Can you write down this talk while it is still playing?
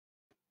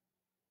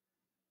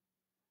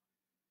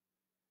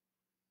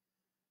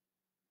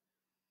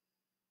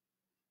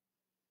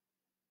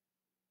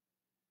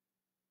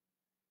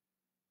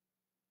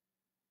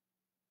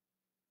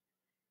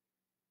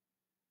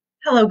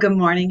Hello, good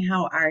morning.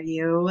 How are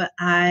you?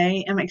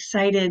 I am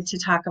excited to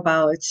talk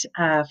about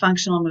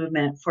functional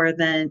movement for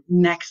the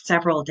next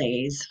several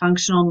days.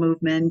 Functional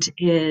movement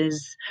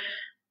is,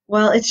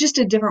 well, it's just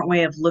a different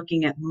way of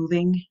looking at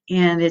moving.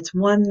 And it's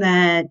one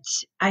that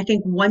I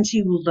think once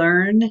you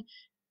learn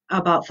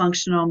about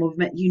functional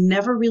movement, you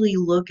never really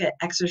look at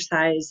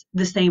exercise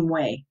the same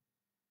way.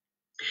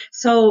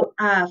 So,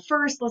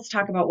 first, let's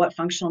talk about what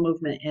functional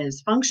movement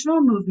is.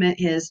 Functional movement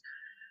is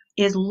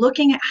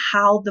looking at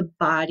how the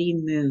body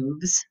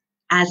moves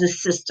as a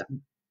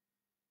system.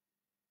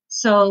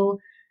 So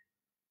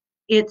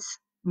it's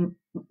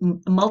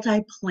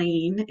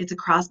multi-plane, it's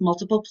across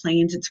multiple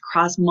planes, it's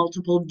across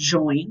multiple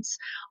joints.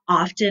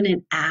 Often it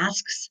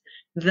asks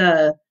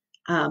the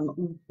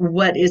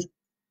what is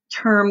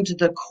termed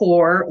the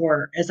core,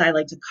 or as I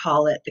like to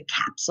call it, the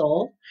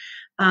capsule.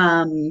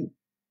 Um,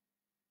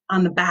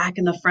 on the back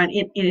and the front,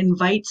 it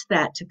invites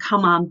that to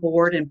come on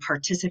board and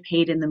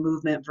participate in the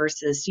movement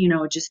versus,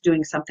 just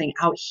doing something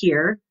out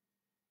here.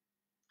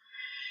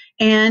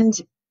 And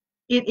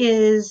it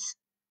is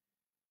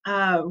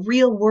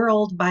real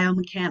world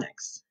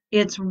biomechanics.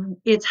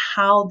 It's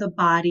how the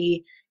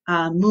body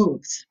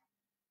moves,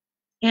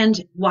 and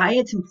why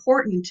it's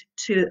important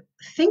to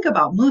think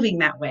about moving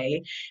that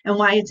way, and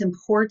why it's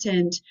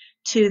important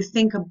to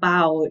think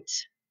about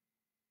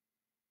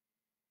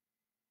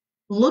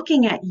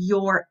looking at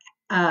your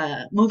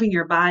moving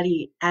your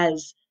body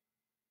as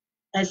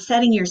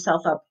setting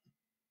yourself up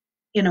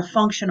in a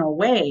functional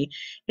way,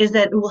 is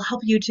that it will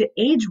help you to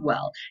age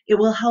well. It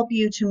will help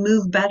you to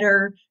move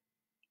better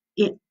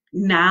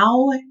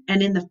now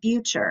and in the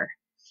future.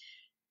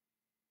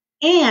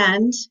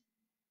 And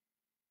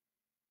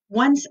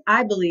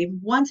I believe,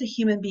 once a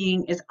human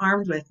being is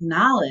armed with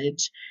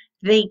knowledge,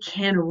 they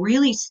can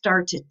really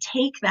start to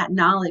take that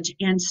knowledge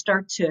and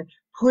start to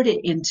put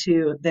it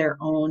into their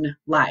own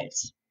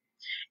lives.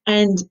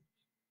 And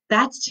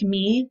that's, to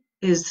me,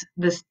 is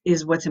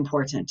what's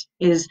important.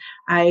 Is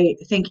I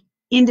think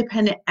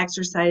independent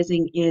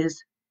exercising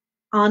is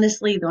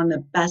honestly one of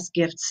the best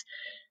gifts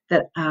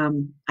that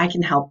I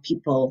can help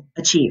people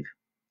achieve.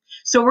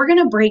 So we're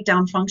going to break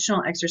down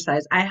functional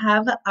exercise. I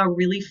have a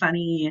really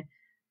funny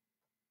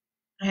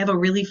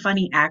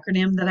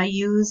acronym that I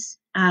use.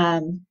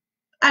 I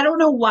don't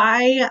know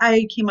why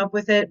I came up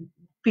with it,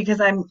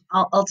 because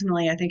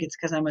ultimately, I think it's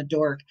because I'm a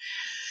dork.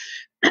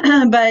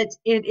 But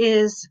it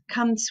is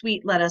 "come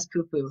sweet, let us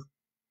poo poo."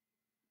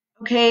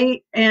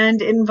 Okay,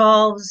 and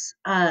involves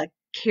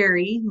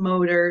carry,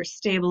 motor,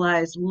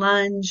 stabilize,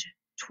 lunge,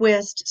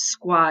 twist,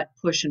 squat,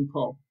 push, and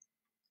pull.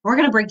 We're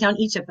going to break down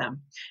each of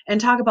them and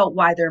talk about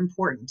why they're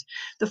important.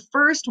 The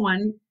first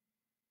one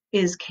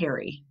is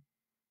carry.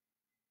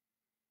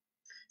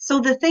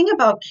 So the thing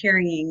about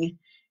carrying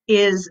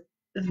is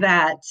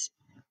that,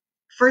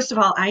 first of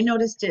all, I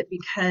noticed it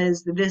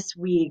because this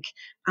week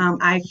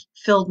I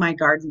filled my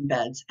garden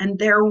beds, and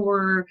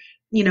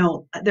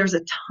there's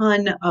a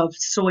ton of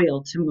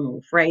soil to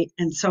move, right?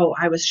 And so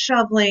I was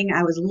shoveling,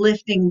 I was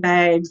lifting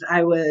bags,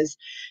 I was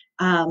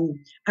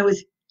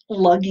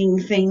lugging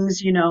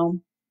things.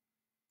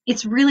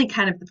 It's really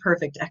kind of the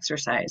perfect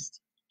exercise.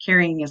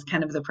 Carrying is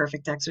kind of the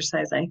perfect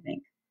exercise, I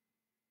think.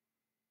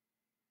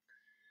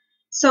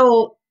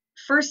 So,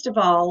 first of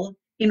all,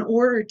 in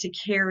order to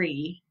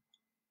carry,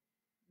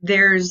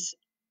 there's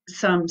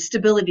some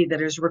stability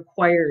that is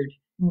required,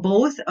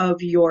 both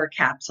of your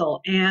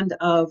capsule and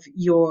of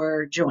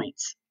your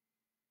joints.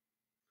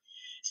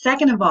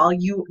 Second of all,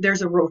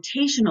 there's a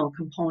rotational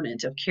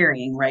component of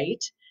carrying,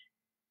 right?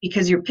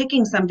 Because you're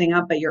picking something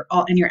up, but you're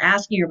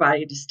asking your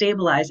body to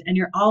stabilize, and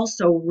you're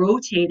also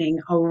rotating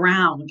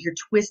around, you're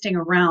twisting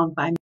around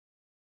by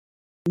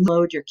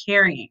load you're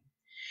carrying.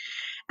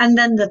 And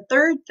then the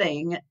third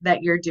thing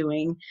that you're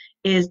doing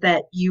is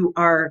that you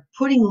are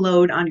putting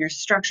load on your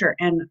structure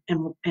and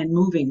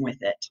moving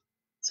with it.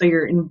 So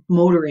you're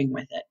motoring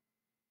with it.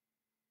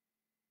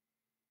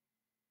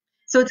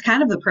 So it's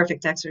kind of the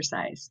perfect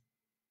exercise.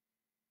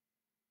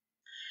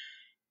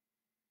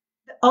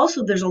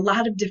 Also, there's a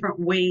lot of different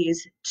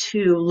ways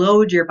to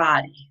load your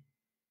body.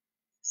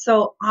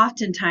 So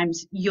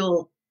oftentimes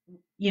we'll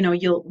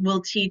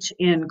teach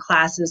in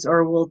classes,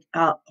 or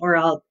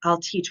I'll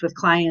teach with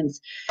clients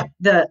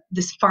the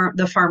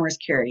farmer's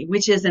carry,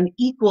 which is an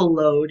equal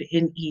load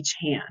in each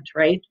hand,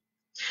 right?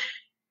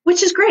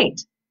 Which is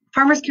great.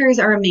 Farmer's carries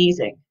are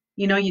amazing.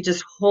 You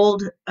just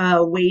hold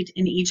a weight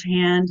in each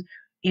hand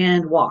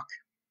and walk,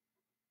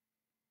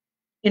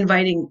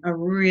 inviting a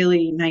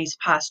really nice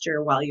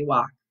posture while you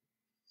walk.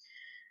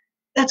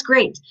 That's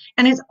great.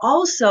 And it's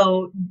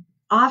also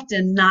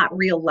often not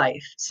real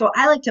life. So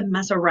I like to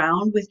mess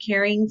around with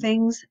carrying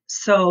things.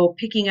 So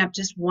picking up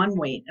just one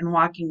weight and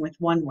walking with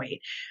one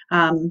weight,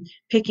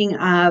 picking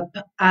up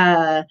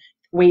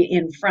weight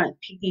in front,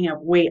 picking up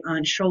weight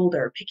on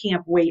shoulder, picking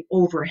up weight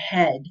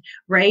overhead,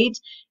 right?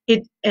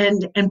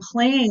 And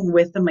playing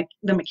with the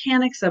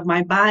mechanics of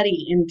my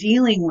body in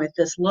dealing with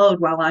this load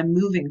while I'm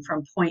moving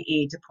from point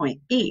A to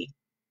point B.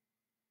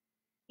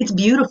 It's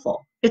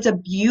beautiful. It's a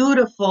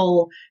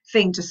beautiful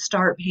thing to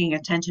start paying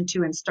attention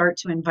to and start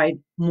to invite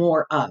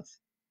more of.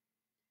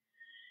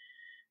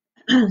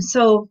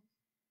 So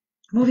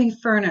moving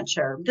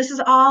furniture. This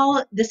is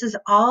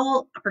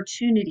all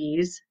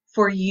opportunities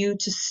for you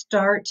to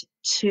start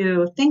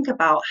to think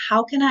about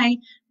how can I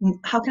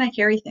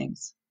carry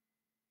things?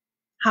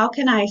 How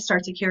can I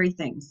start to carry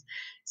things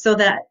so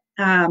that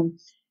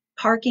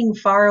parking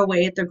far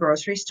away at the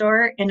grocery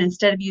store, and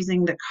instead of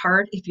using the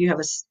cart, if you have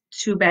a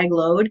two bag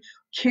load,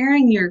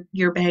 carrying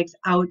your bags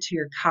out to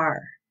your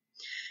car.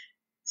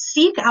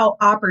 Seek out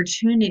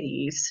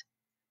opportunities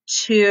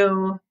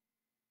to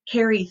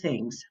carry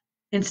things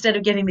instead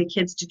of getting the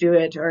kids to do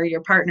it or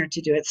your partner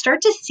to do it.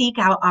 Start to seek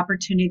out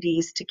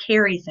opportunities to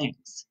carry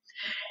things.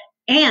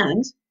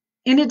 And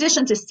in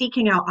addition to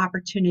seeking out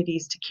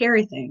opportunities to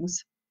carry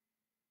things,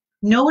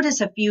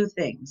 notice a few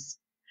things.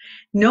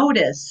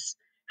 Notice,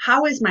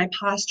 how is my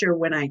posture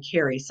when I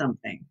carry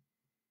something?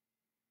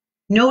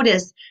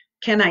 Notice,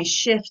 can I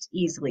shift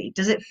easily?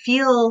 Does it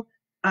feel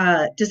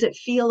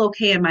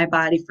okay in my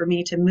body for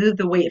me to move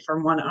the weight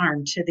from one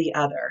arm to the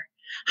other?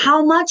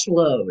 How much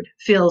load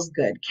feels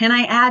good? Can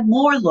I add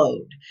more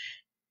load?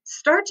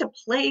 Start to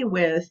play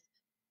with,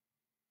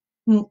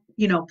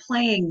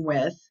 playing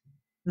with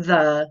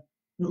the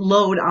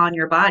load on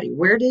your body.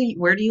 Where do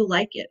you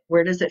like it?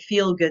 Where does it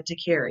feel good to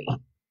carry?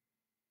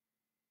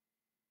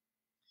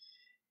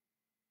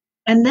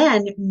 And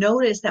then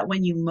notice that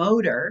when you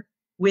motor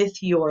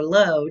with your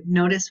load,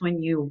 notice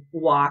when you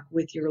walk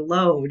with your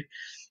load,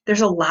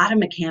 there's a lot of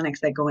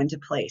mechanics that go into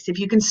place. If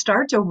you can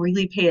start to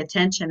really pay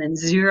attention and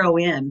zero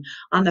in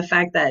on the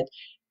fact that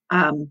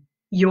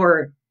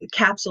your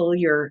capsule,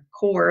 your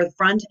core,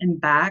 front and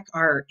back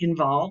are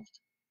involved,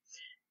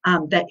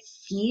 that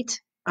feet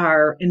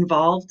are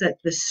involved, that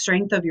the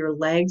strength of your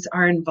legs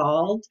are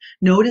involved,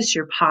 notice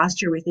your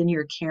posture within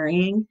your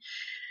carrying.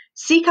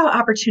 Seek out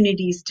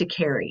opportunities to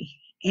carry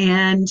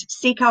and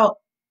seek out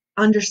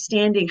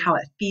understanding how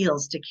it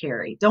feels to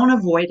carry. Don't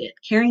avoid it.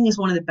 Carrying is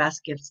one of the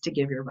best gifts to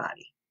give your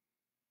body.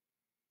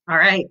 All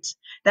right.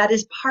 That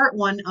is part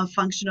one of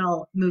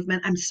functional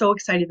movement. I'm so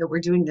excited that we're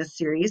doing this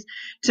series.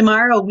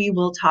 Tomorrow we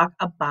will talk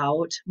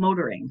about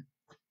motoring.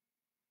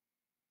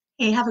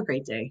 Hey, have a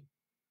great day.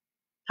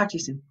 Talk to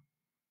you soon.